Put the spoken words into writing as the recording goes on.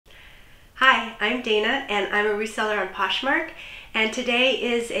I'm Dana and I'm a reseller on Poshmark, and today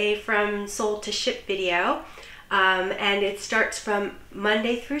is a from sold to ship video, and it starts from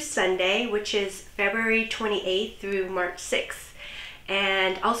Monday through Sunday, which is February 28th through March 6th.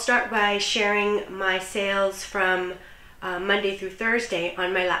 And I'll start by sharing my sales from Monday through Thursday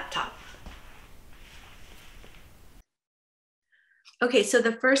on my laptop. Okay, so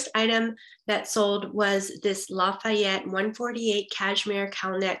the first item that sold was this Lafayette 148 cashmere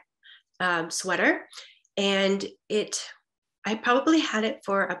cowl neck sweater, and I probably had it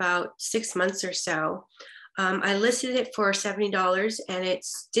for about 6 months or so. I listed it for $70 and it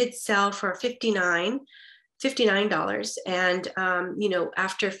did sell for $59. And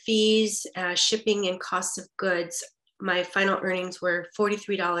after fees, shipping, and costs of goods, my final earnings were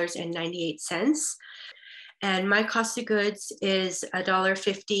 $43.98. And my cost of goods is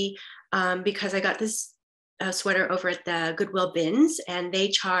 $1.50 because I got this sweater over at the Goodwill bins, and they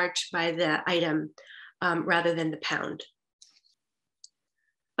charge by the item rather than the pound.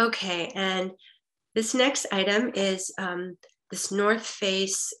 Okay, and this next item is this North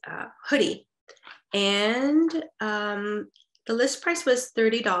Face hoodie. And the list price was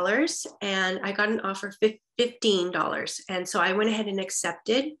 $30, and I got an offer $15. And so I went ahead and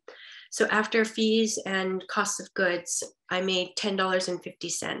accepted. So after fees and cost of goods, I made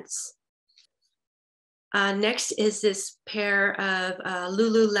 $10.50. Next is this pair of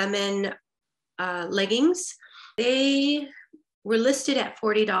Lululemon leggings. They were listed at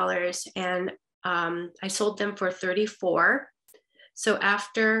 $40, and I sold them for $34. So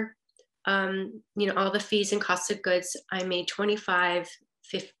after all the fees and costs of goods, I made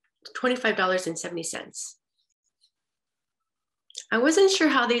 $25.70. I wasn't sure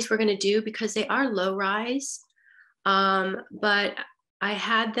how these were going to do because they are low rise, but I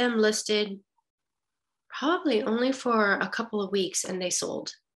had them listed probably only for a couple of weeks and they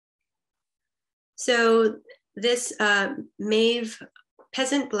sold. So this Maeve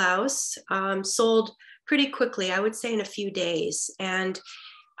peasant blouse sold pretty quickly, I would say in a few days. And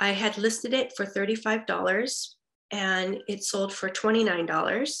I had listed it for $35 and it sold for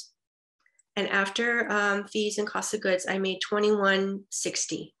 $29. And after fees and cost of goods, I made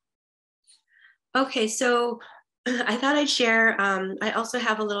 $21.60. Okay, so I thought I'd share, I also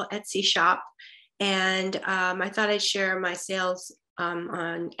have a little Etsy shop, and I thought I'd share my sales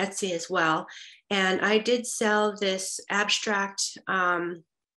on Etsy as well. And I did sell this abstract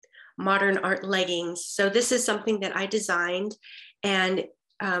modern art leggings. So this is something that I designed, and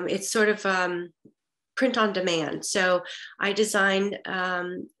it's sort of print on demand. So I designed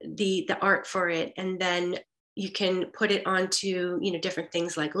the art for it, and then you can put it onto different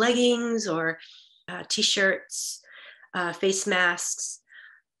things like leggings or t-shirts, face masks,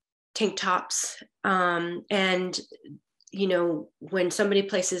 tank tops, and when somebody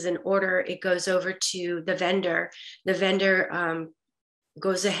places an order, it goes over to the vendor. The vendor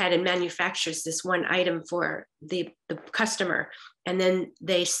goes ahead and manufactures this one item for the customer, and then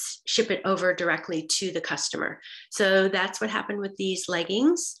they ship it over directly to the customer. So that's what happened with these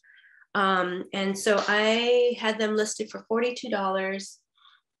leggings. And so I had them listed for $42,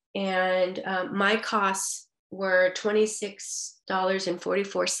 and my costs were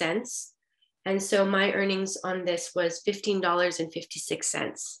 $26.44. And so my earnings on this was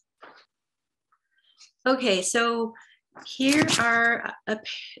 $15.56. Okay, so here are a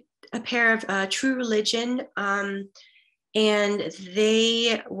pair of True Religion, and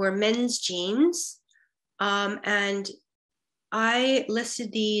they were men's jeans. And I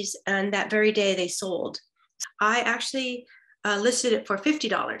listed these, and that very day they sold. I actually listed it for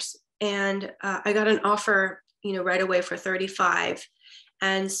 $50, and I got an offer, right away for $35.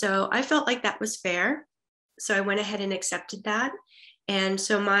 And so I felt like that was fair. So I went ahead and accepted that. And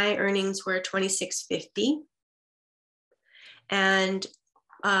so my earnings were $26.50. And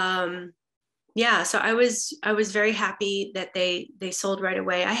so I was very happy that they sold right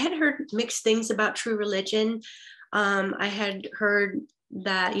away. I had heard mixed things about True Religion. I had heard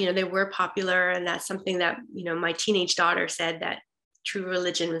that they were popular, and that's something that my teenage daughter said, that True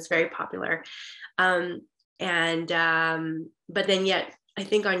Religion was very popular. But then yet I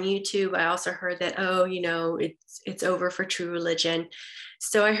think on YouTube I also heard that it's over for True Religion.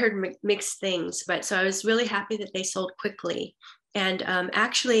 So I heard mixed things, but so I was really happy that they sold quickly. And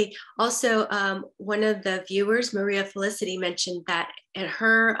actually, also one of the viewers, Maria Felicity, mentioned that at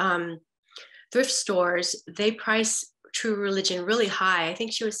her thrift stores, they price True Religion really high. I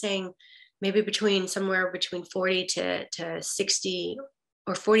think she was saying maybe somewhere between $40 to $60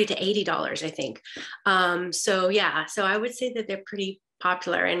 or $40 to $80, I think. So I would say that they're pretty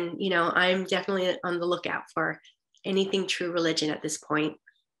popular, and I'm definitely on the lookout for anything True Religion at this point.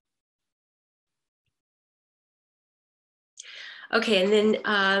 Okay, and then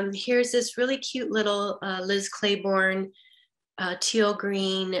here's this really cute little Liz Claiborne teal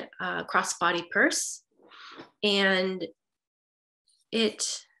green crossbody purse. And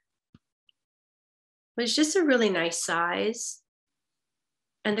it was just a really nice size.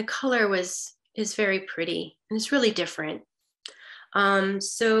 And the color is very pretty and it's really different.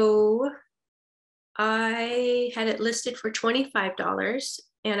 So I had it listed for $25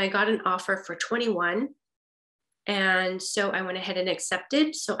 and I got an offer for $21. And so I went ahead and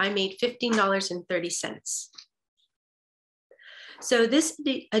accepted. So I made $15.30. So this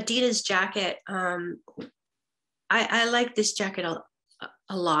Adidas jacket, I like this jacket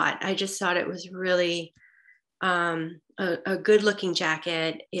a lot. I just thought it was really a good looking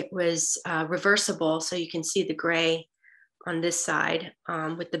jacket. It was reversible, so you can see the gray on this side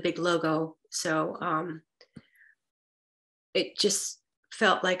with the big logo. So it just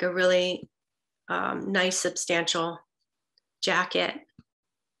felt like a really nice, substantial jacket.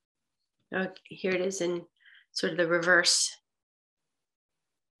 Here it is in sort of the reverse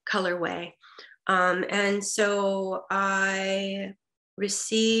colorway. And so I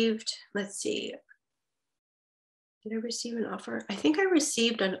received, let's see, did I receive an offer? I think I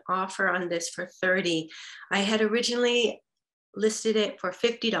received an offer on this for $30. I had originally listed it for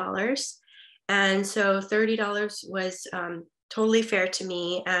 $50. And so $30 was totally fair to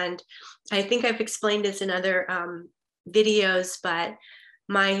me. And I think I've explained this in other videos, but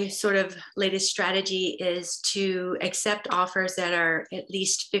my sort of latest strategy is to accept offers that are at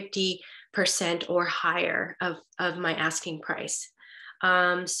least 50% or higher of my asking price.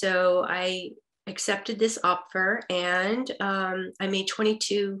 So I accepted this offer and I made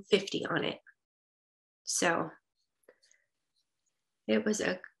 $22.50 on it. So it was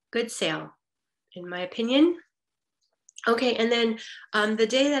a good sale, in my opinion. Okay, and then the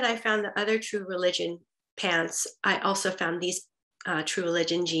day that I found the other True Religion pants, I also found these True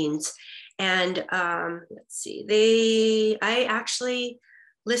Religion jeans. And let's see, I actually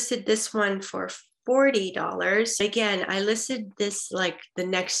listed this one for $40. Again, I listed this like the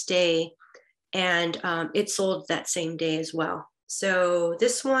next day and it sold that same day as well. So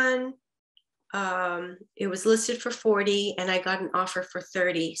this one, it was listed for $40 and I got an offer for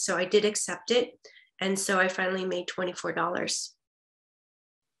 $30. So I did accept it. And so I finally made $24.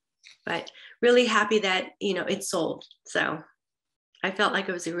 But really happy that, you know, it sold. So I felt like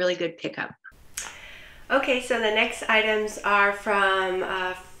it was a really good pickup. Okay, so the next items are from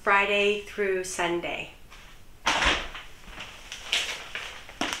Friday through Sunday.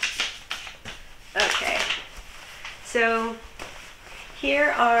 Okay, so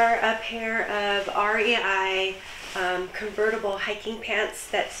here are a pair of REI convertible hiking pants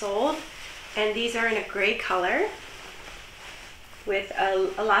that sold. And these are in a gray color with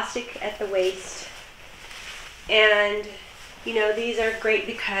an elastic at the waist. And you know, these are great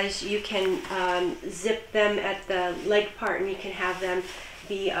because you can zip them at the leg part and you can have them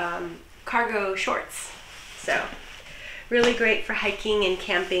be cargo shorts. So really great for hiking and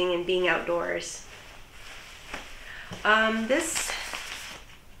camping and being outdoors. This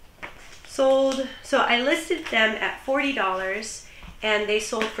sold, so I listed them at $40 and they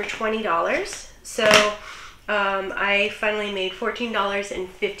sold for $20. So I finally made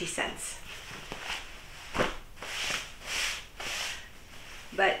 $14.50.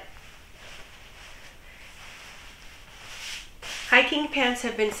 But hiking pants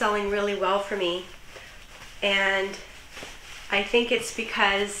have been selling really well for me, and I think it's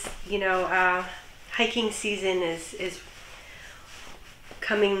because, you know, hiking season is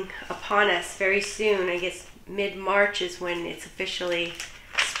coming upon us very soon. I guess mid-March is when it's officially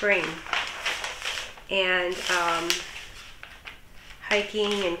spring, and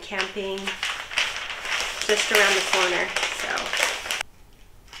hiking and camping just around the corner. So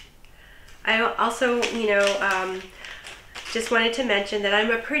I also, you know, just wanted to mention that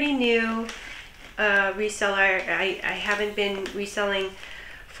I'm a pretty new reseller. I haven't been reselling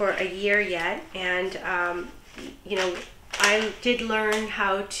for a year yet, and you know, I did learn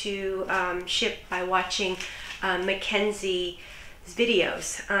how to ship by watching McKenzie's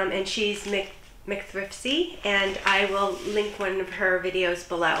videos, and she's Mcthriftzie, and I will link one of her videos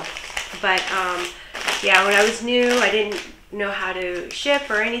below. But yeah, when I was new, I didn't know how to ship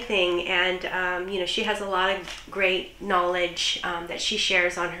or anything, and you know, she has a lot of great knowledge that she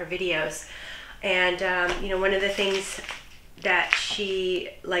shares on her videos. And you know, one of the things that she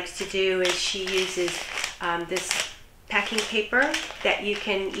likes to do is she uses this packing paper that you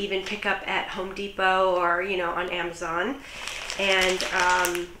can even pick up at Home Depot or, you know, on Amazon. And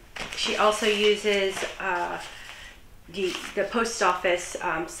she also uses the post office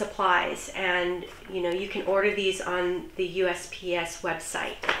supplies, and you know, you can order these on the USPS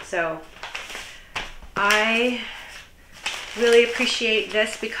website. So I really appreciate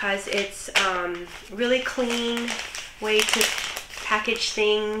this because it's really clean way to package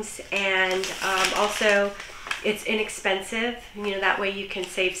things, and also it's inexpensive. You know, that way you can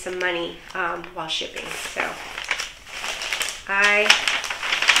save some money while shipping. So I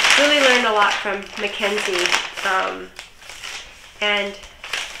really learned a lot from McKenzie. And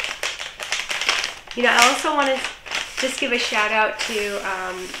you know, I also want to just give a shout out to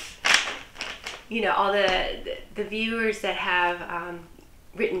you know, all the viewers that have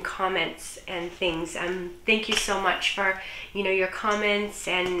written comments and things. Thank you so much for, you know, your comments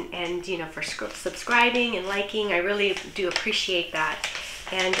and you know, for subscribing and liking. I really do appreciate that.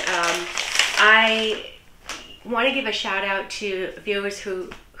 And I want to give a shout out to viewers who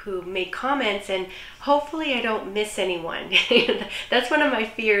made comments, and hopefully I don't miss anyone. That's one of my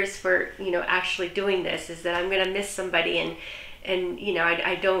fears for, you know, actually doing this, is that I'm going to miss somebody, and you know,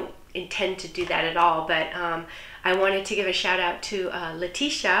 I don't intend to do that at all. But I wanted to give a shout out to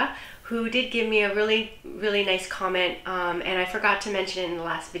Letitia, who did give me a really nice comment, and I forgot to mention it in the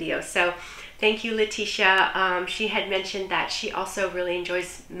last video. So thank you, Letitia. She had mentioned that she also really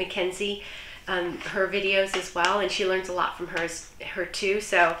enjoys McKenzie, her videos as well, and she learns a lot from her too.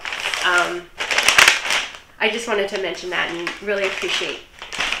 So I just wanted to mention that and really appreciate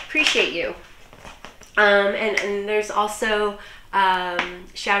you. And there's also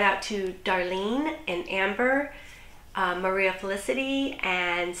shout out to Darlene and Amber, Maria Felicity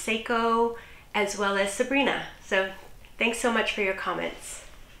and Seiko, as well as Sabrina. So thanks so much for your comments,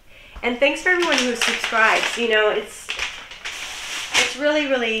 and thanks for everyone who subscribes. You know, it's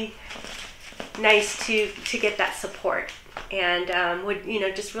really nice to get that support, and would, you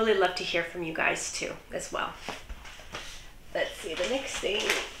know, just really love to hear from you guys too as well. Let's see, the next thing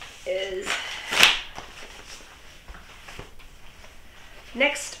is,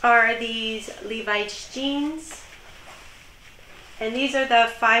 next are these Levi's jeans, and these are the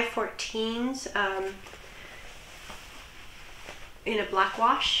 514s in a black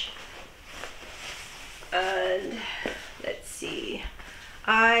wash. And let's see,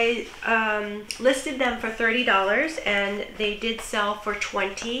 I listed them for $30 and they did sell for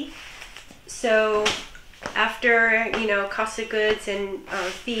 $20. So after, you know, cost of goods and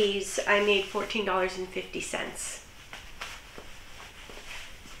fees, I made $14.50.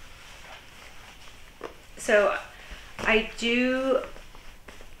 So I do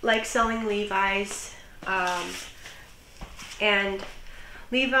like selling Levi's, and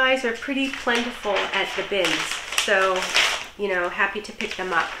Levi's are pretty plentiful at the bins, so, you know, happy to pick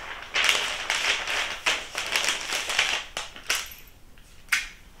them up.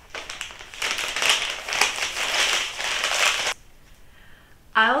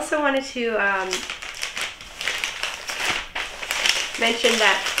 I also wanted to mention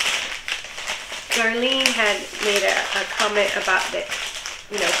that Darlene had made a comment about that,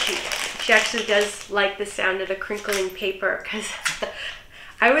 you know, she actually does like the sound of the crinkling paper, because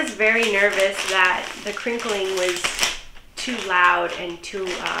I was very nervous that the crinkling was too loud and too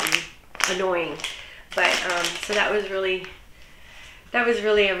annoying. But so that was really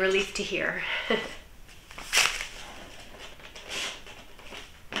a relief to hear.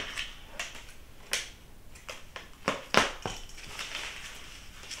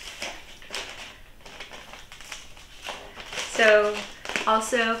 So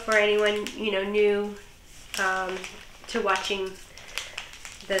also, for anyone, you know, new to watching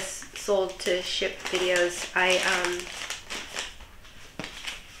this sold to ship videos, I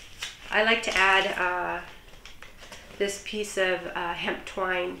like to add this piece of hemp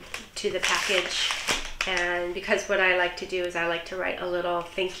twine to the package, and because what I like to do is I like to write a little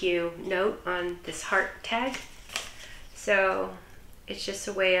thank you note on this heart tag. So it's just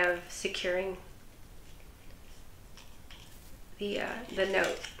a way of securing the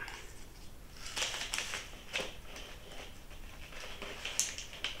note.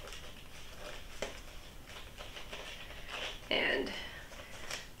 And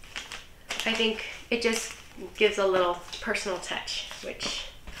I think it just gives a little personal touch, which,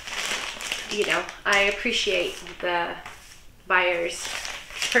 you know, I appreciate the buyers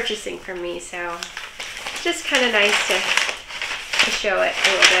purchasing from me, so it's just kind of nice to show it a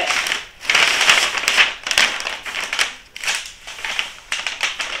little bit.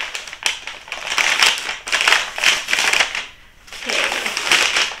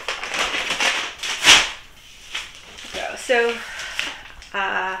 So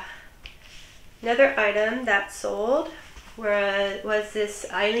another item that sold was this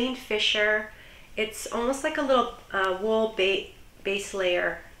Eileen Fisher It's almost like a little wool base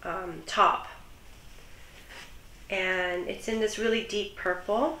layer top. And it's in this really deep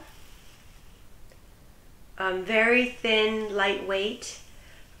purple. Very thin, lightweight,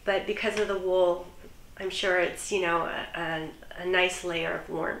 but because of the wool, I'm sure it's, you know, a nice layer of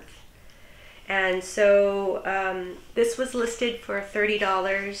warmth. And so this was listed for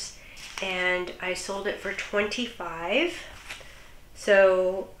 $30 and I sold it for $25.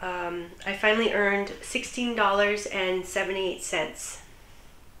 So I finally earned $16.78. Let's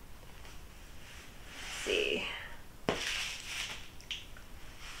see.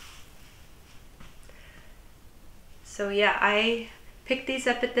 So yeah, I picked these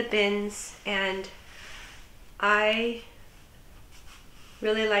up at the bins, and I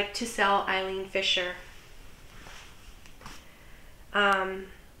really like to sell Eileen Fisher. You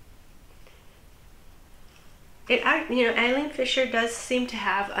know, Eileen Fisher does seem to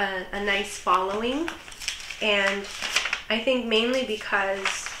have a nice following, and I think mainly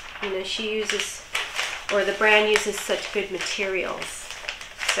because, you know, she uses, or the brand uses such good materials.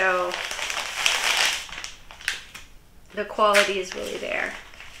 So the quality is really there.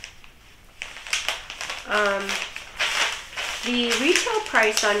 The retail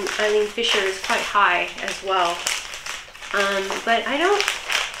price on Eileen Fisher is quite high as well. But I don't,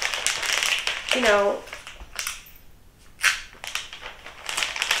 you know,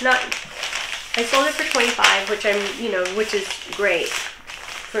 I sold it for $25, which which is great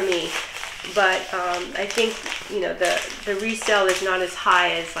for me. But I think, you know, the resale is not as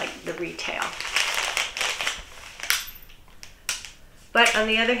high as like the retail. But on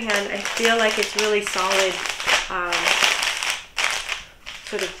the other hand, I feel like it's really solid,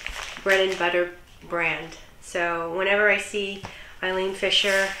 sort of bread and butter brand. So whenever I see Eileen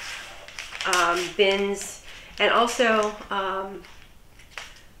Fisher bins, and also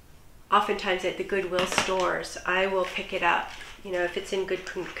oftentimes at the Goodwill stores, I will pick it up, you know, if it's in good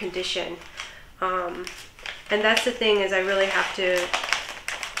condition. And that's the thing, is I really have to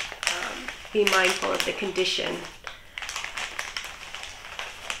be mindful of the condition.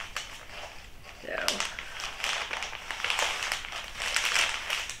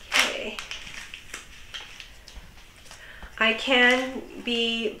 I can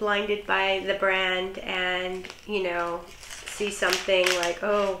be blinded by the brand and, you know, see something like,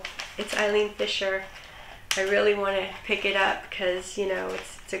 oh, it's Eileen Fisher. I really want to pick it up because, you know,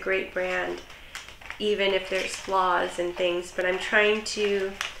 it's a great brand, even if there's flaws and things. But I'm trying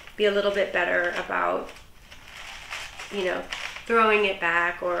to be a little bit better about, you know, throwing it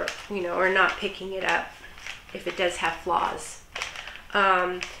back, or, you know, or not picking it up if it does have flaws.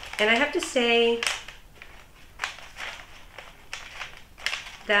 And I have to say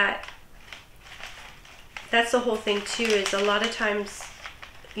that's the whole thing too, is a lot of times,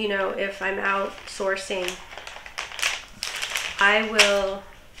 you know, if I'm out sourcing, I will,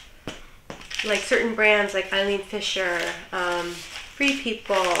 like certain brands like Eileen Fisher, Free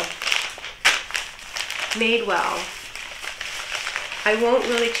People, Madewell, I won't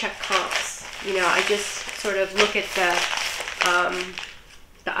really check comps. You know, I just sort of look at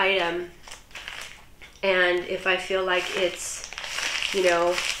the item, and if I feel like it's, you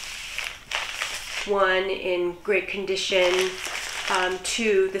know, one, in great condition,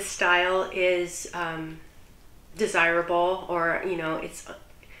 two, the style is desirable, or, you know, it's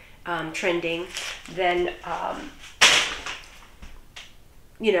trending, then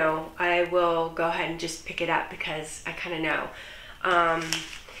you know, I will go ahead and just pick it up because I kind of know.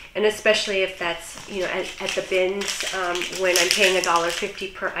 And especially if that's, you know, at the bins, when I'm paying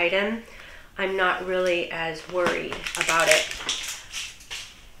 $1.50 per item, I'm not really as worried about it.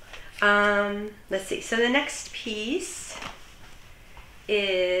 Let's see. So the next piece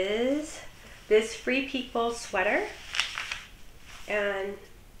is this Free People sweater, and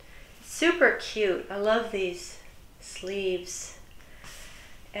super cute. I love these sleeves,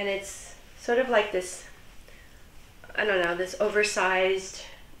 and it's sort of like this, I don't know, this oversized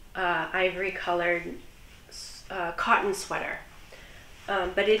ivory colored cotton sweater,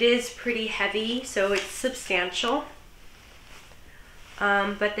 but it is pretty heavy, so it's substantial.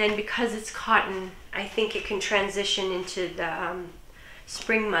 But then because it's cotton, I think it can transition into the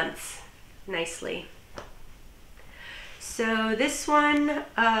spring months nicely. So this one,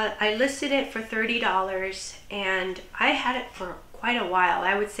 I listed it for $30, and I had it for quite a while.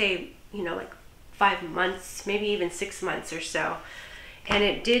 I would say, you know, like 5 months, maybe even 6 months or so. And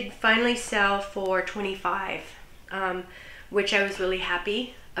it did finally sell for $25, which I was really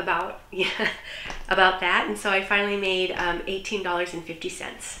happy about, about that. And so I finally made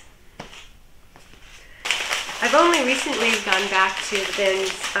 $18.50. I've only recently gone back to the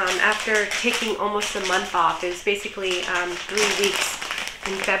bins after taking almost a month off. It was basically 3 weeks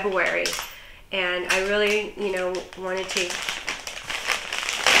in February, and I really, wanted to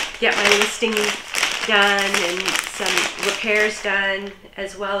get my listing done and some repairs done,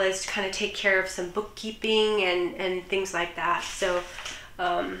 as well as kind of take care of some bookkeeping and things like that. So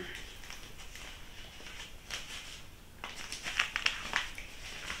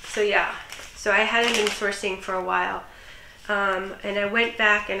yeah, so I hadn't been sourcing for a while, and I went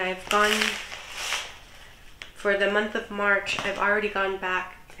back, and I've gone for the month of March. I've already gone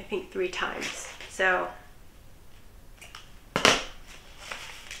back, I think, 3 times. So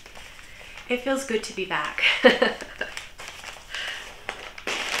it feels good to be back.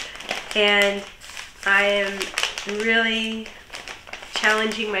 And I am really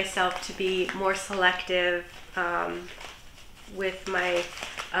challenging myself to be more selective with my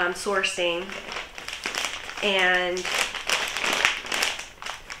sourcing. And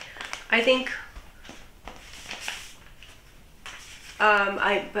I think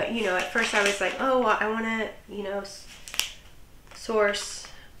but at first I was like, oh, I want to, source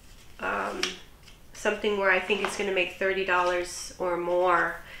something where I think it's going to make $30 or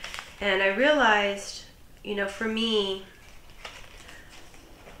more. And I realized, for me,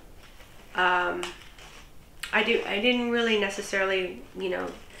 I didn't really necessarily,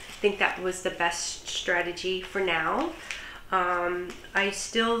 think that was the best strategy for now. I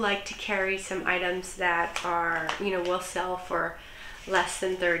still like to carry some items that are, will sell for less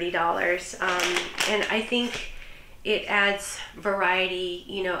than $30. And I think it adds variety,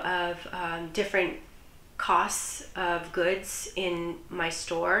 of different costs of goods in my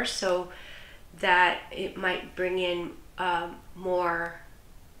store, so that it might bring in more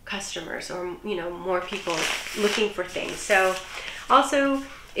customers, or more people looking for things. So also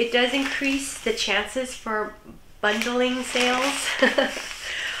it does increase the chances for bundling sales.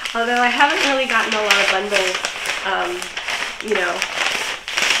 Although I haven't really gotten a lot of bundles,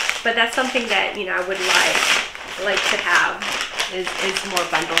 but that's something that I would like to have is more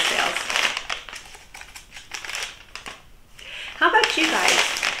bundle sales. How about you guys?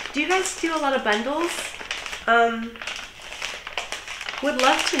 Do you guys do a lot of bundles? Would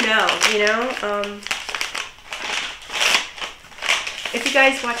love to know, if you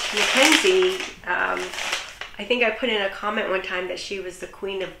guys watch McKenzie, I think I put in a comment one time that she was the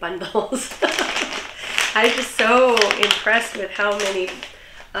queen of bundles. I was just so impressed with how many,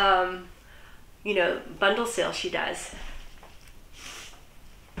 bundle sales she does.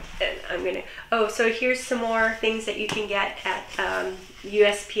 And so here's some more things that you can get at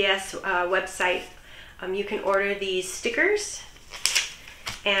USPS website. You can order these stickers,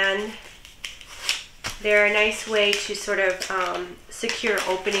 and they're a nice way to sort of secure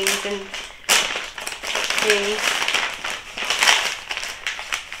openings and things.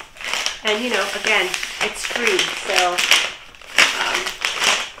 And again, it's free, so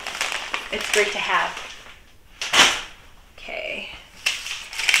it's great to have. Okay.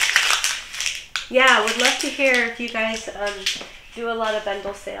 Yeah, would love to hear if you guys do a lot of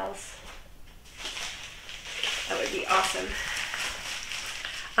bundle sales. That would be awesome.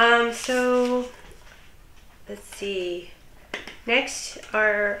 So let's see. Next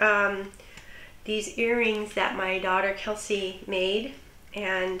are these earrings that my daughter Kelsey made,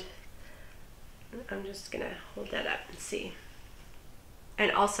 and I'm just gonna hold that up and see.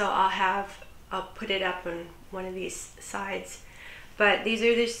 And also I'll put it up on one of these sides. But these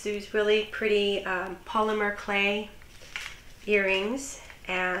are these really pretty polymer clay earrings,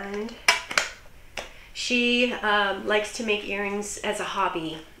 and she likes to make earrings as a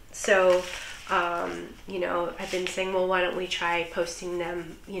hobby. So I've been saying, well, why don't we try posting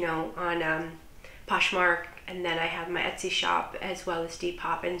them on Poshmark, and then I have my Etsy shop as well as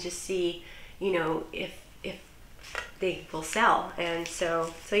Depop, and just see if they will sell. And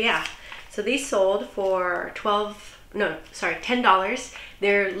so yeah, so these sold for $10.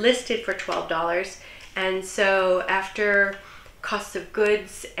 They're listed for $12, and so after cost of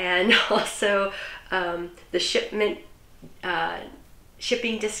goods and also the shipping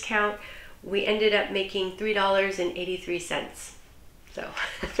discount, we ended up making $3.83. So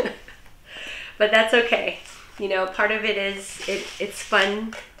but that's okay. Part of it is it's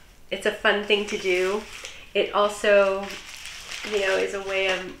fun. It's a fun thing to do. It also is a way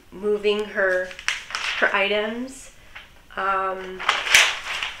of moving her items.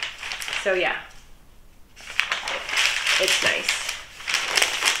 So yeah, it's nice.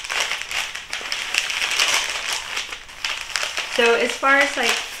 So as far as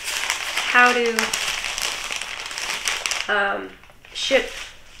like how to ship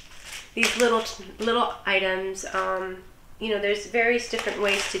these little items, you know, there's various different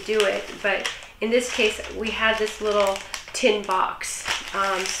ways to do it, but in this case we had this little tin box,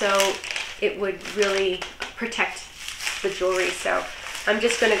 so it would really protect the jewelry. So I'm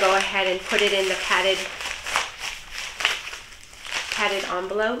just going to go ahead and put it in the padded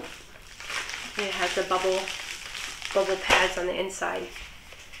envelope. It has the bubble pads on the inside.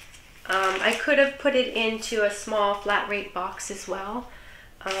 I could have put it into a small flat rate box as well,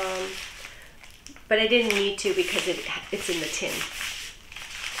 but I didn't need to because it's in the tin.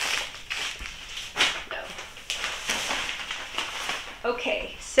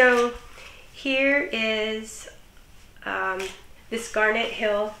 Okay, so here is this Garnet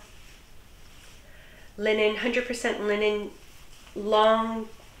Hill linen, 100% linen long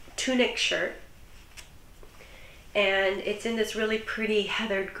tunic shirt, and it's in this really pretty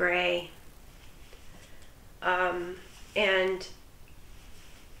heathered gray, and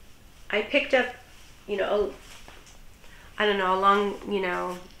I picked up, you know, I don't know, along, you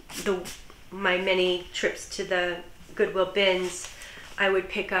know, my many trips to the Goodwill bins, I would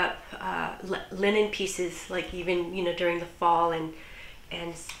pick up linen pieces, like even, you know, during the fall and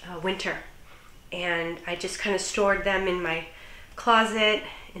winter, and I just kind of stored them in my closet.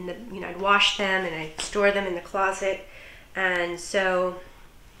 You know, I'd wash them and I'd store them in the closet. And so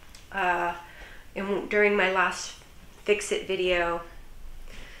during my last Fix It video,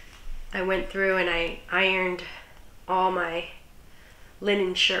 I went through and I ironed all my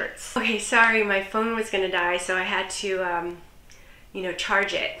linen shirts. Okay, sorry, my phone was gonna die, so I had to you know,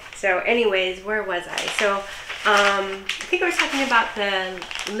 charge it. So anyways, where was I? So I think I was talking about the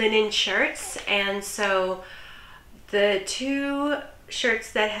linen shirts, and so the two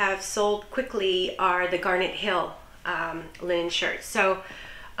shirts that have sold quickly are the Garnet Hill linen shirts. So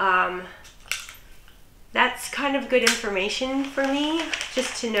that's kind of good information for me,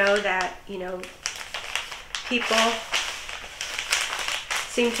 just to know that, you know, people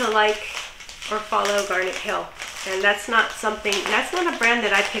seem to like or follow Garnet Hill, and that's not a brand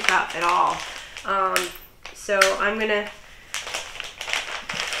that I pick up at all. So I'm gonna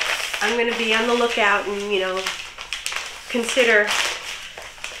be on the lookout and, you know, consider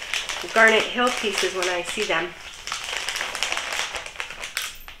Garnet Hill pieces when I see them.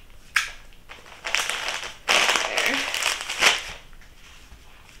 There.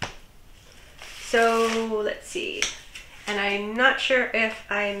 So let's see, and I'm not sure if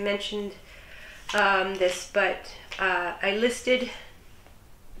I mentioned this, but I listed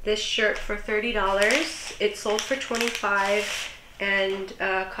this shirt for $30. It sold for $25, and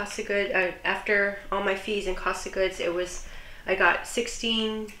cost of goods, after all my fees and cost of goods, I got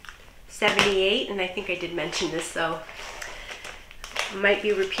 $16.78, and I think I did mention this, so I might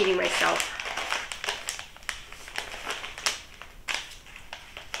be repeating myself.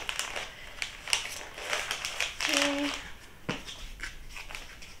 Okay.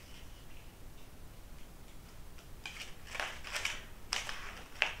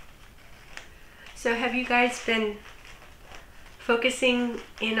 So have you guys been focusing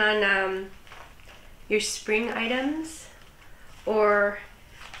in on your spring items, or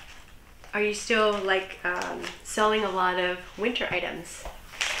are you still like selling a lot of winter items?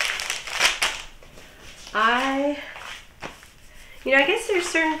 I guess there's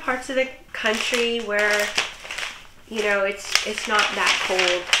certain parts of the country where, you know, it's not that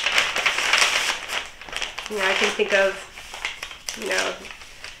cold. You know, I can think of, you know,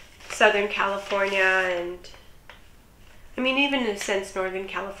 Southern California, and I mean, even in a sense, Northern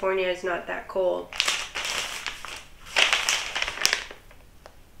California is not that cold.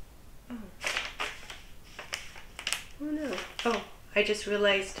 Oh no. Oh, I just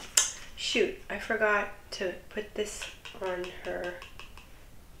realized, shoot, I forgot to put this on her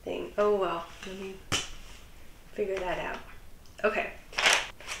thing. Oh well, let me figure that out. Okay.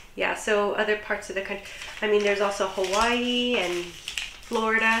 Yeah, so other parts of the country, I mean, there's also Hawaii and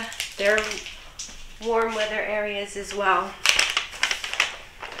Florida. They're warm weather areas as well.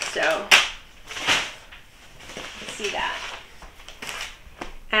 So let's see that.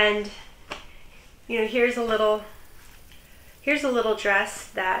 And you know, here's a little dress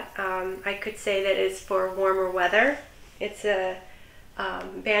that I could say that is for warmer weather. It's a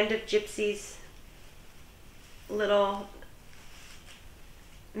Band of Gypsies little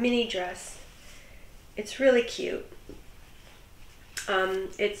mini dress. It's really cute.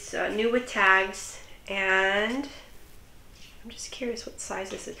 It's new with tags, and I'm just curious what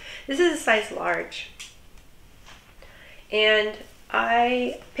size this is. This is a size large, and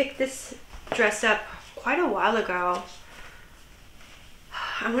I picked this dress up quite a while ago.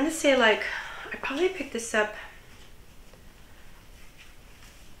 I want to say, like, I probably picked this up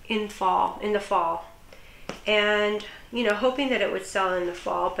in the fall, and you know, hoping that it would sell in the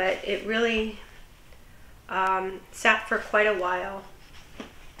fall, but it really sat for quite a while.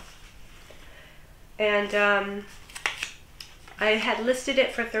 And I had listed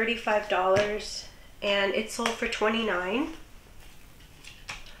it for $35 and it sold for $29.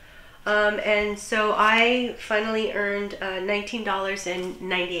 And so I finally earned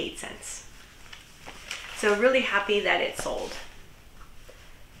 $19.98. So really happy that it sold.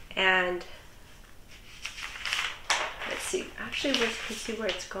 And let's see, actually let's see where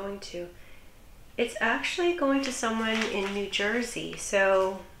it's going to. It's actually going to someone in New Jersey.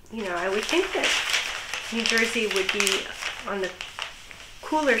 So, you know, I would think that New Jersey would be on the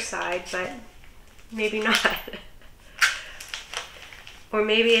cooler side, but maybe not. Or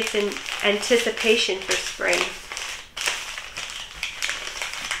maybe it's in anticipation for spring.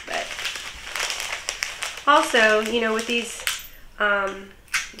 But also, you know, with these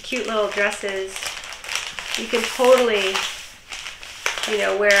cute little dresses, you can totally, you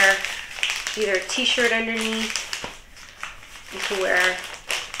know, wear either a t-shirt underneath. You can wear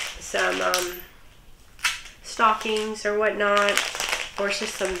some stockings or whatnot, or it's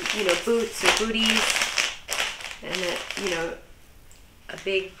just some, you know, boots or booties, and you know, a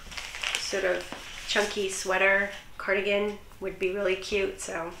big sort of chunky sweater, cardigan would be really cute.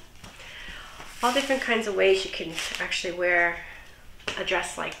 So all different kinds of ways you can actually wear a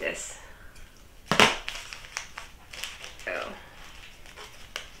dress like this. So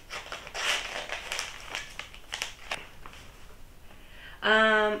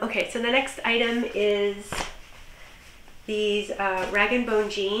okay, so the next item is these Rag & Bone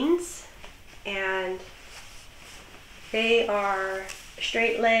jeans, and they are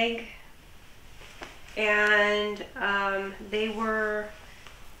straight leg, and they were,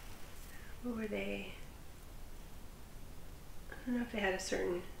 what were they? I don't know if they had a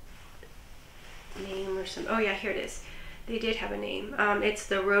certain name or something. Oh yeah, here it is. They did have a name. It's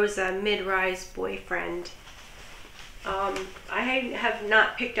the Rosa Mid-Rise Boyfriend. I have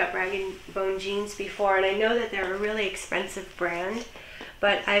not picked up Rag & Bone jeans before, and I know that they're a really expensive brand,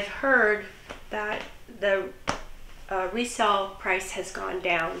 but I've heard that the resale price has gone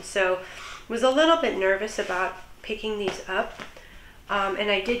down, so was a little bit nervous about picking these up.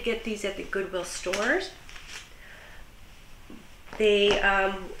 And I did get these at the Goodwill stores. They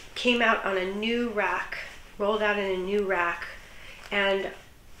came out on a new rack, rolled out in a new rack, and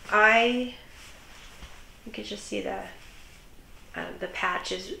you can just see the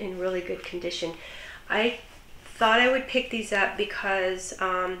patch is in really good condition. I thought I would pick these up because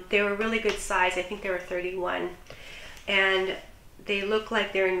they were really good size. I think they were 31, and they look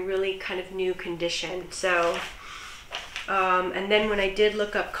like they're in really kind of new condition. So, and then when I did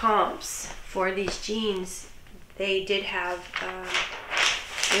look up comps for these jeans, they did have,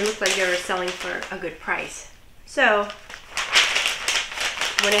 they looked like they were selling for a good price. So,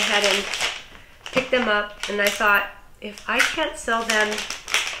 went ahead and picked them up, and I thought, if I can't sell them,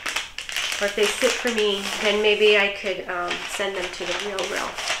 or if they sit for me, then maybe I could send them to the Real.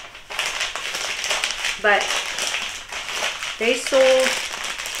 But they sold,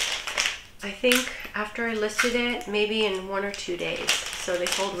 I think, after I listed it, maybe in 1 or 2 days. So they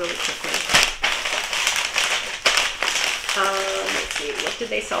sold really quickly. Let's see, what did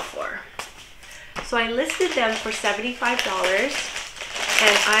they sell for? So I listed them for $75,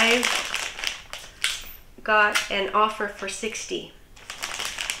 and I got an offer for $60,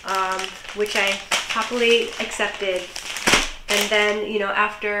 which I happily accepted. And then, you know,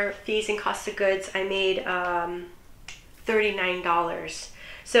 after fees and cost of goods, I made $39.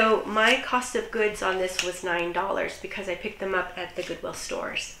 So my cost of goods on this was $9 because I picked them up at the Goodwill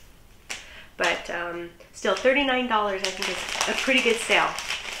stores. But still, $39 I think is a pretty good sale.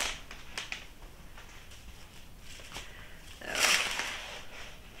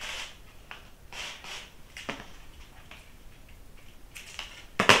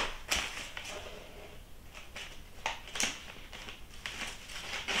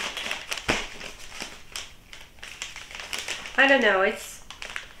 I don't know, it's,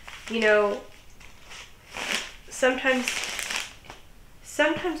 you know, sometimes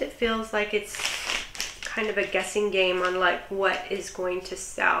it feels like it's kind of a guessing game on like what is going to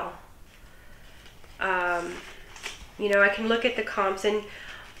sell. You know, I can look at the comps, and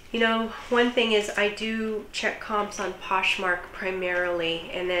you know, one thing is I do check comps on Poshmark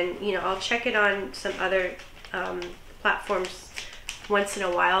primarily, and then, you know, I'll check it on some other platforms once in a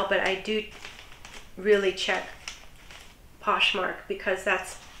while, but I do really check Poshmark because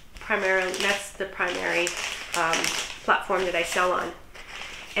that's the primary platform that I sell on.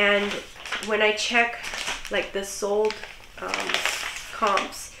 And when I check like the sold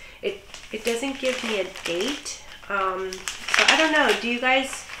comps, It doesn't give me a date. So I don't know. Do you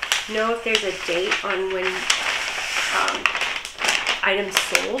guys know if there's a date on when items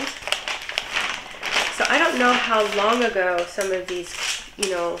sold? So I don't know how long ago some of these,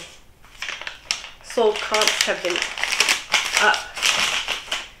 you know, sold comps have been up.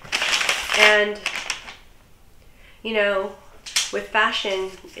 And, you know, with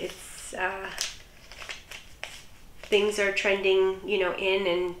fashion, it's, things are trending, you know, in,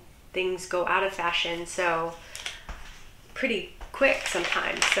 and things go out of fashion. So pretty quick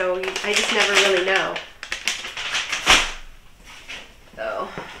sometimes. So I just never really know. So,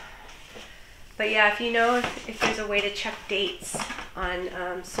 but yeah, if you know if there's a way to check dates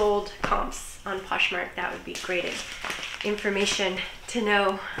on sold comps on Poshmark, that would be great information to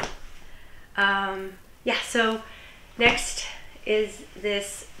know. Yeah, so next is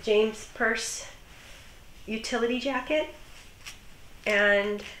this James Purse utility jacket,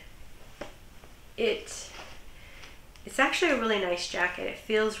 and it's actually a really nice jacket. It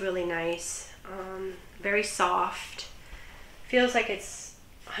feels really nice, very soft, feels like it's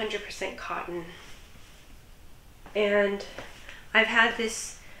 100% cotton. And I've had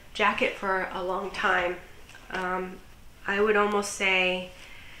this jacket for a long time. I would almost say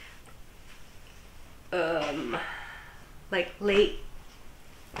like late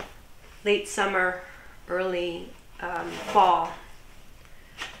summer, early fall.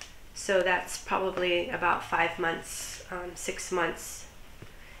 So that's probably about 5 months, 6 months.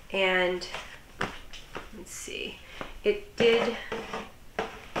 And let's see,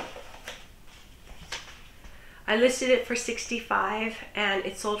 I listed it for $65 and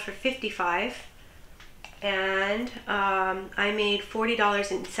it sold for $55, and I made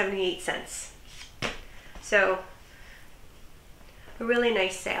 $40.78. So a really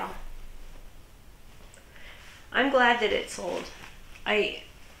nice sale. I'm glad that it sold. I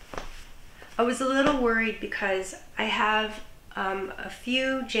was a little worried because I have a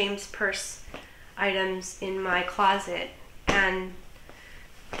few James Purse items in my closet and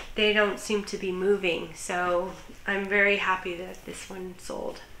they don't seem to be moving. So I'm very happy that this one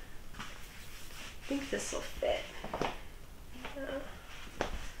sold. I think this will fit.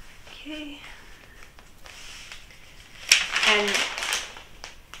 Okay. And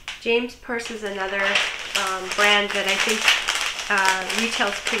James Purse is another brand that I think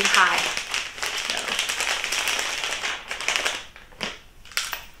retails pretty high. So,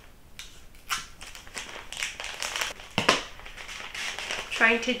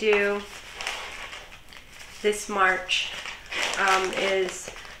 trying to do this March is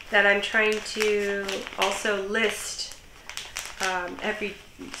that I'm trying to also list every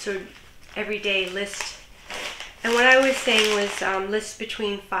day list. And what I was saying was list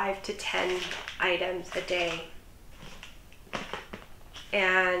between 5 to 10 items a day.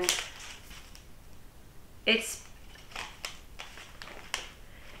 And it's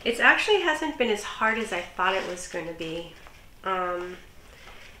actually hasn't been as hard as I thought it was going to be. And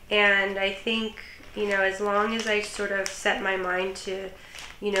I think, you know, as long as I sort of set my mind to,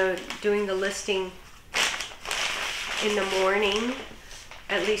 you know, doing the listing in the morning,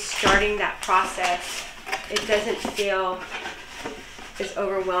 at least starting that process, it doesn't feel as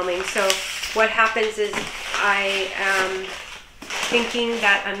overwhelming. So what happens is I am thinking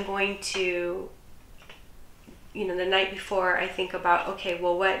that I'm going to, you know, the night before I think about, okay,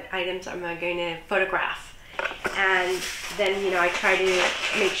 well, what items am I going to photograph? And then, you know, I try to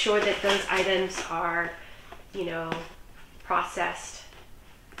make sure that those items are, you know, processed.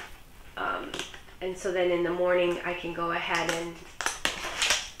 And so then in the morning I can go ahead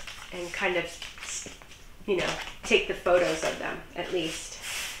and kind of, you know, take the photos of them at least.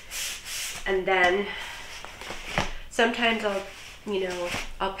 And then sometimes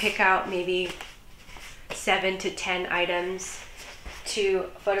I'll pick out maybe 7 to 10 items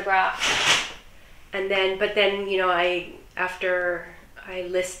to photograph. And then, but then, you know, after I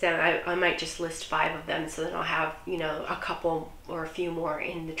list them, I might just list 5 of them, so then I'll have, you know, a couple or a few more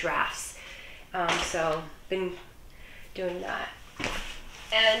in the drafts. So been doing that.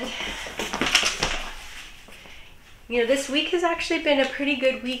 And you know, this week has actually been a pretty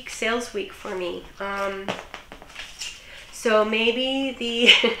good week, sales week for me. So maybe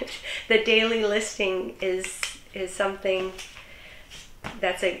the daily listing is something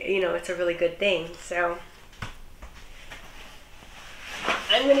that's it's a really good thing. So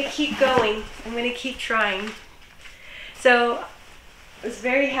I'm gonna keep going. I'm gonna keep trying. So I was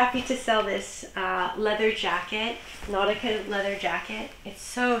very happy to sell this leather jacket, Nautica leather jacket. It's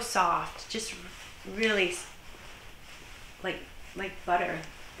so soft, just really like butter,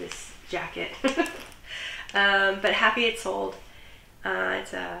 this jacket. But happy it sold.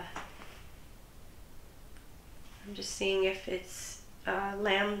 It's a I'm just seeing if it's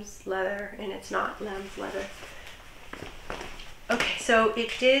lamb's leather, and it's not lamb's leather. Okay, so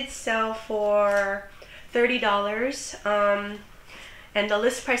it did sell for $30, and the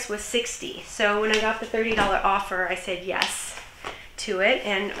list price was $60. So when I got the $30 offer, I said yes to it.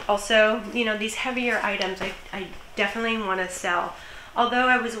 And also, you know, these heavier items I definitely want to sell. Although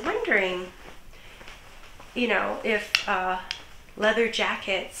I was wondering, you know, if leather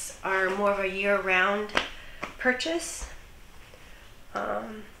jackets are more of a year-round purchase.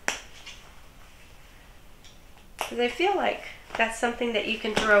 Because I feel like that's something that you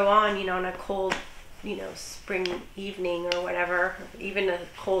can throw on, you know, on a cold, you know, spring evening or whatever, even a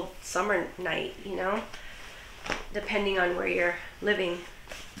cold summer night, you know, depending on where you're living.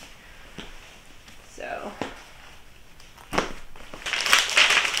 So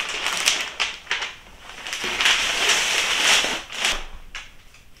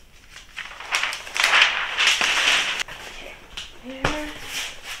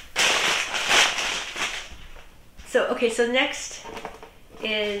so next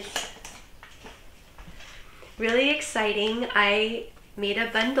is really exciting. I made a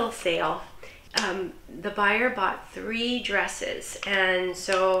bundle sale. The buyer bought 3 dresses, and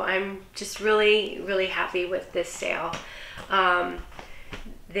so I'm just really happy with this sale. Let's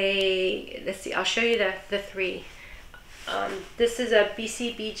see, I'll show you the 3. This is a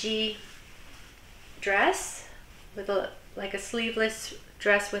BCBG dress with like a sleeveless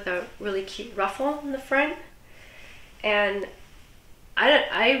dress with a really cute ruffle in the front. And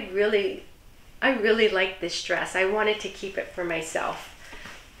I really like this dress. I wanted to keep it for myself.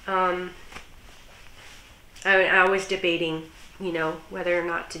 I was debating, you know, whether or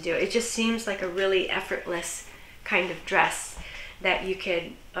not to do it. It just seems like a really effortless kind of dress that you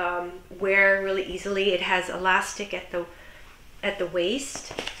could wear really easily. It has elastic at the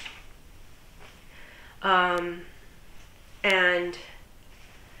waist, and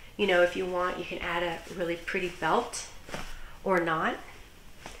you know, if you want, you can add a really pretty belt or not.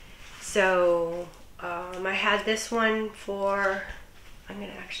 So I had this one for, I'm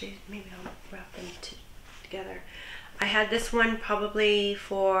gonna actually, maybe I'll wrap them together. I had this one probably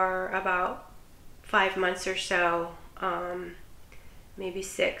for about 5 months or so, maybe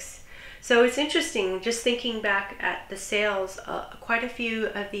 6. So it's interesting, just thinking back at the sales, quite a few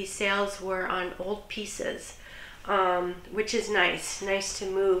of these sales were on old pieces, which is nice to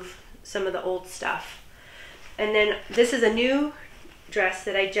move some of the old stuff. And then this is a new dress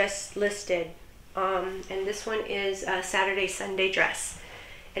that I just listed, and this one is a Saturday Sunday dress,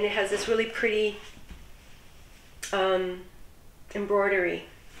 and it has this really pretty embroidery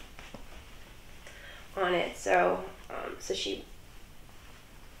on it. So so she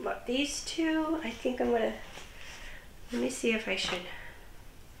bought these 2. I think I'm gonna, let me see if I should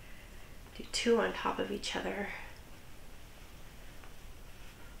do 2 on top of each other.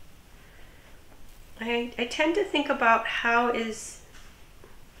 I tend to think about how is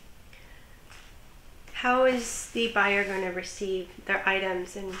the buyer going to receive their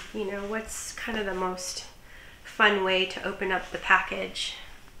items, and you know, what's kind of the most fun way to open up the package.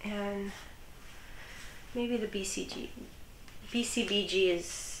 And maybe the BCBG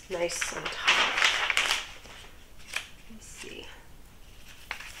is nice on top. Let's see.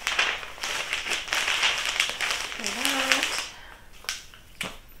 Try that.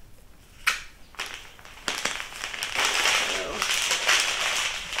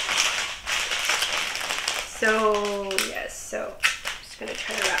 So yes, so I'm just gonna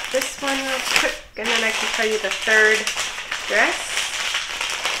try to wrap this one real quick, and then I can tell you the 3rd dress,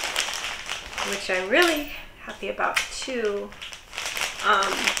 which I'm really happy about too.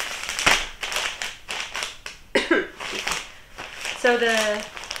 So the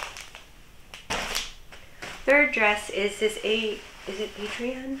 3rd dress is this is it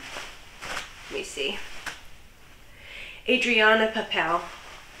Adrienne? Let me see. Adriana Papel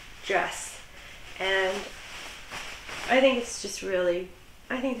dress, and I think it's just really,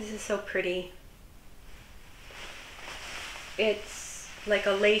 I think this is so pretty. It's like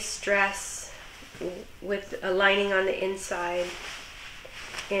a lace dress with a lining on the inside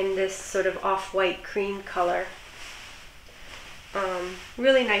in this sort of off-white cream color.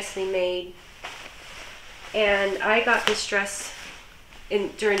 Really nicely made. And I got this dress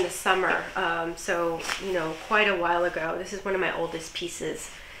during the summer, so you know, quite a while ago. This is one of my oldest pieces,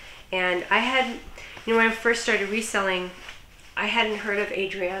 and I had, you know, when I first started reselling, I hadn't heard of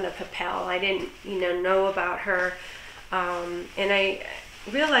Adriana Papel. I didn't, you know about her, and I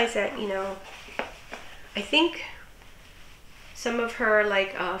realized that, you know, I think some of her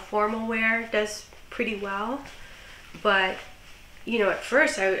like formal wear does pretty well, but you know, at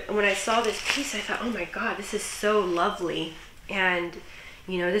first, when I saw this piece, I thought, oh my God, this is so lovely. And,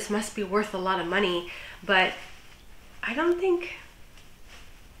 you know, this must be worth a lot of money. But I don't think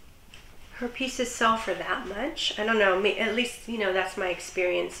her pieces sell for that much. I don't know, at least, you know, that's my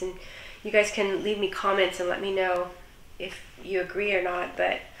experience. And you guys can leave me comments and let me know if you agree or not.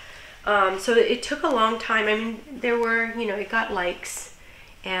 But, so it took a long time. I mean, there were, you know, it got likes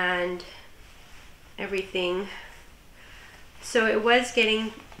and everything. So it was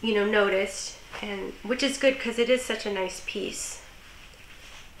getting, you know, noticed, and which is good because it is such a nice piece.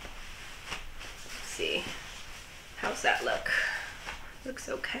 Let's see, how's that look? Looks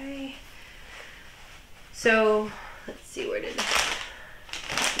okay. So let's see, where did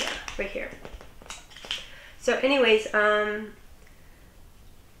yeah, right here. So anyways, I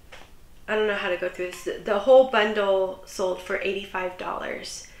don't know how to go through this. The whole bundle sold for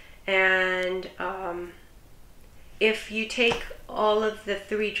 $85, and if you take all of the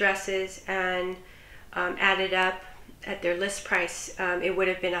 3 dresses and add it up at their list price, it would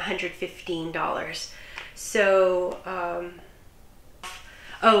have been $115. So,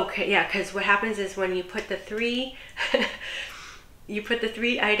 okay, yeah, because what happens is when you put the 3, you put the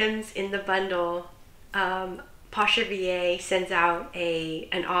 3 items in the bundle, Posher VA sends out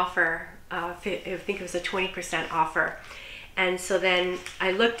an offer. I think it was a 20% offer. And so then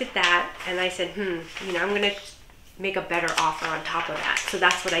I looked at that and I said, you know, I'm gonna make a better offer on top of that. So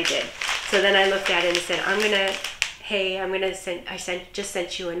that's what I did. So then I looked at it and said, hey, just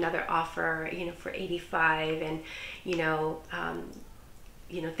sent you another offer, you know, for 85, and you know,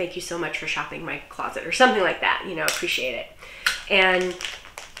 thank you so much for shopping my closet, or something like that, you know, appreciate it. And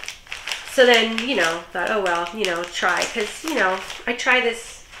so then, you know, thought, oh well, you know, try, because, you know, I try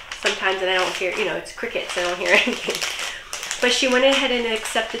this sometimes and I don't hear, you know, it's crickets, I don't hear anything. But she went ahead and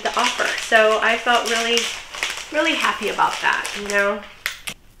accepted the offer. So I felt really, really happy about that, you know.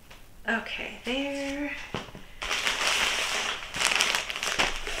 Okay, there.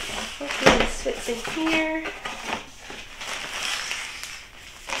 Hopefully this fits in here.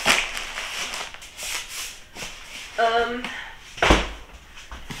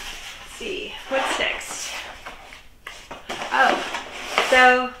 Let's see, what's next? Oh,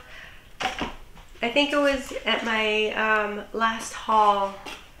 so I think it was at my last haul,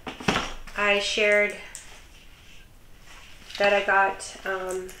 I shared that I got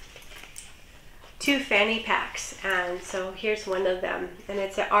 2 fanny packs, and so here's one of them, and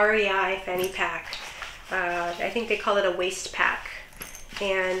it's an REI fanny pack. I think they call it a waist pack,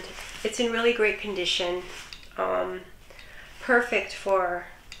 and it's in really great condition. Perfect for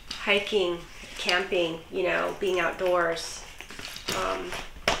hiking, camping, you know, being outdoors.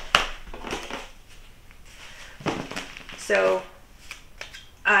 So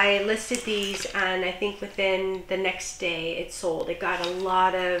I listed these, and I think within the next day it sold. It got a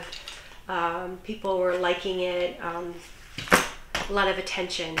lot of people were liking it, a lot of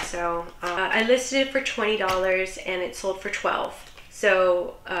attention. So I listed it for $20 and it sold for $12.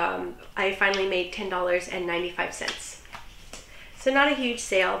 So I finally made $10.95. So not a huge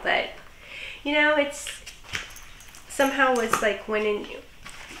sale, but you know, it's somehow it's like when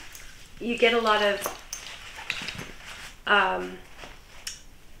you get a lot of I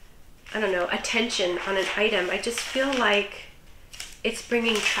don't know, attention on an item. I just feel like it's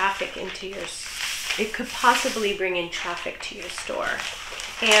bringing traffic into your, it could possibly bring in traffic to your store,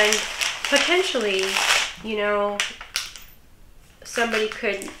 and potentially, you know, somebody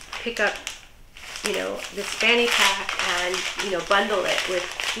could pick up, you know, this fanny pack and, you know, bundle it with,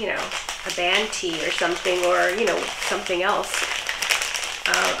 you know, a band tee or something, or, you know, something else,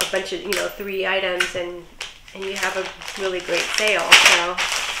 a bunch of, you know, 3 items, and you have a really great sale. So,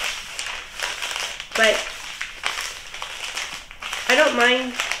 but I don't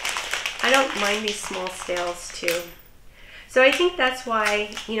mind these small sales too. So I think that's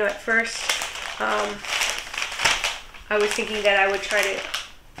why, you know, at first I was thinking that I would try to,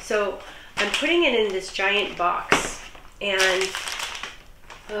 so I'm putting it in this giant box, and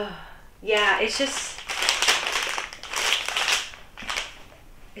yeah, it's just,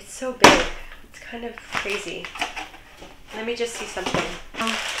 it's so big. It's kind of crazy. Let me just see something.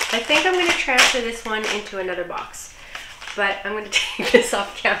 I think I'm going to transfer this one into another box, but I'm going to take this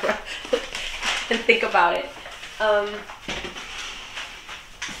off camera and think about it.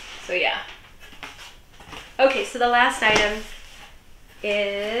 So yeah. Okay, so the last item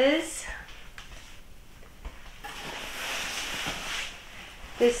is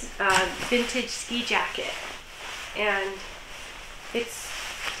this vintage ski jacket, and it's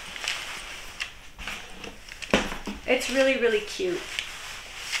really, really cute.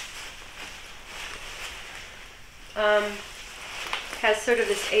 has sort of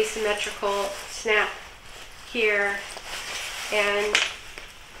this asymmetrical snap here, and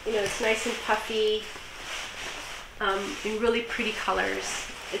you know, it's nice and puffy, in really pretty colors.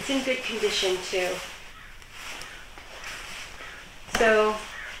 It's in good condition too. So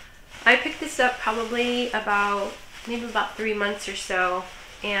I picked this up probably maybe about 3 months or so,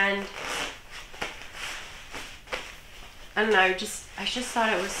 and I don't know, I just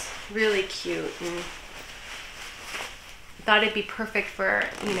thought it was really cute, and thought it'd be perfect for,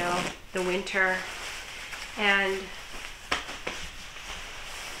 you know, the winter. And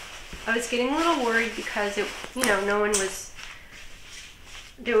I was getting a little worried because it, you know,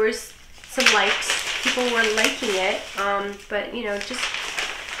 there was some likes, people were liking it, but you know, just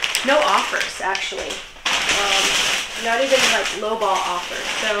no offers actually, not even like lowball offers.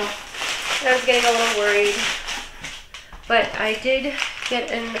 So I was getting a little worried, but I did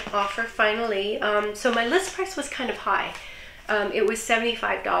get an offer finally. So my list price was kind of high. It was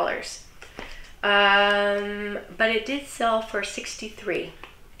 $75, but it did sell for $63.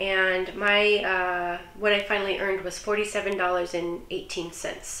 And my what I finally earned was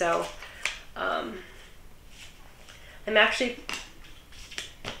 $47.18. So I'm actually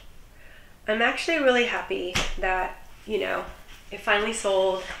really happy that, you know, it finally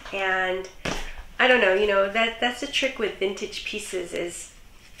sold. And I don't know, you know, that's the trick with vintage pieces, is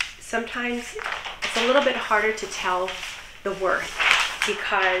sometimes it's a little bit harder to tell the worth,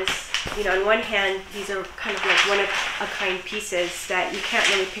 because, you know, on one hand, these are kind of like one-of-a-kind pieces that you can't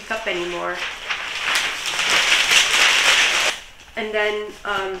really pick up anymore. And then,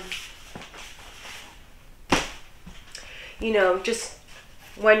 you know, just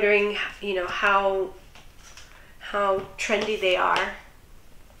wondering, you know, how trendy they are.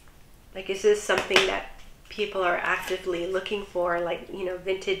 Like, is this something that people are actively looking for, like, you know,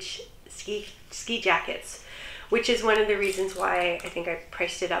 vintage ski jackets? Which is one of the reasons why I think I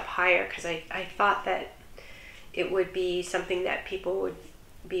priced it up higher, because I thought that it would be something that people would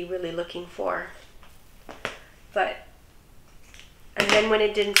be really looking for. And then when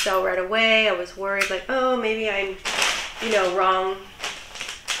it didn't sell right away, I was worried, like, oh, maybe I'm, you know, wrong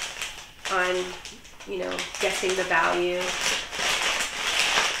on, you know, guessing the value.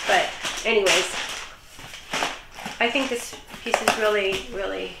 But anyways, I think this piece is really,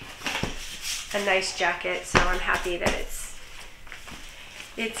 really a nice jacket, so I'm happy that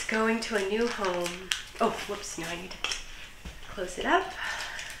it's going to a new home. Oh, whoops, now I need to close it up.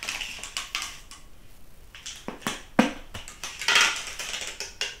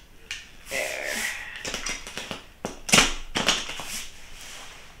 There.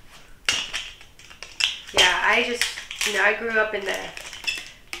 Yeah, I just, you know, I grew up in the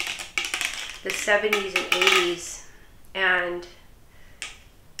 70s and 80s, and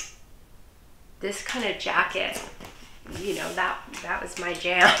this kind of jacket, you know, that was my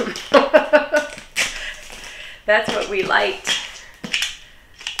jam. That's what we liked.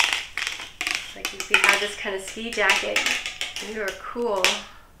 Like, if we had this kind of ski jacket, we were cool.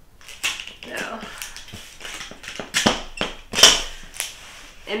 No.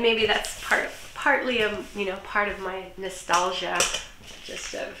 And maybe that's partly you know, part of my nostalgia,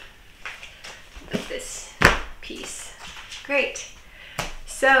 just of this piece. Great.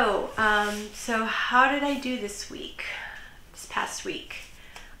 So, so how did I do this past week?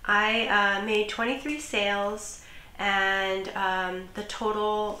 I made 23 sales, and the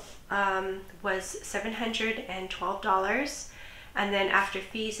total was $712. And then after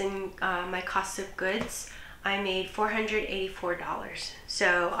fees and my cost of goods, I made $484.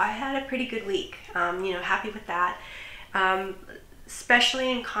 So I had a pretty good week. You know, happy with that. Especially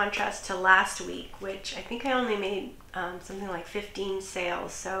in contrast to last week, which I think I only made something like 15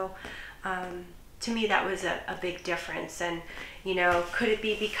 sales. So to me, that was a big difference. And, you know, could it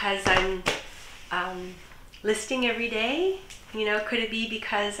be because I'm listing every day? You know, could it be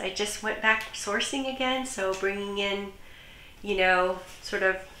because I just went back sourcing again? So bringing in, you know, sort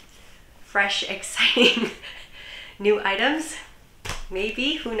of fresh, exciting new items?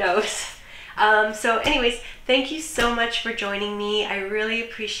 Maybe, who knows? So anyways, thank you so much for joining me. I really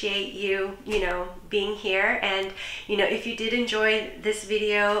appreciate you, you know, being here. And, you know, if you did enjoy this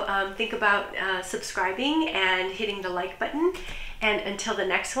video, think about subscribing and hitting the like button. And until the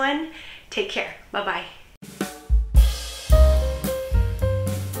next one, take care. Bye-bye.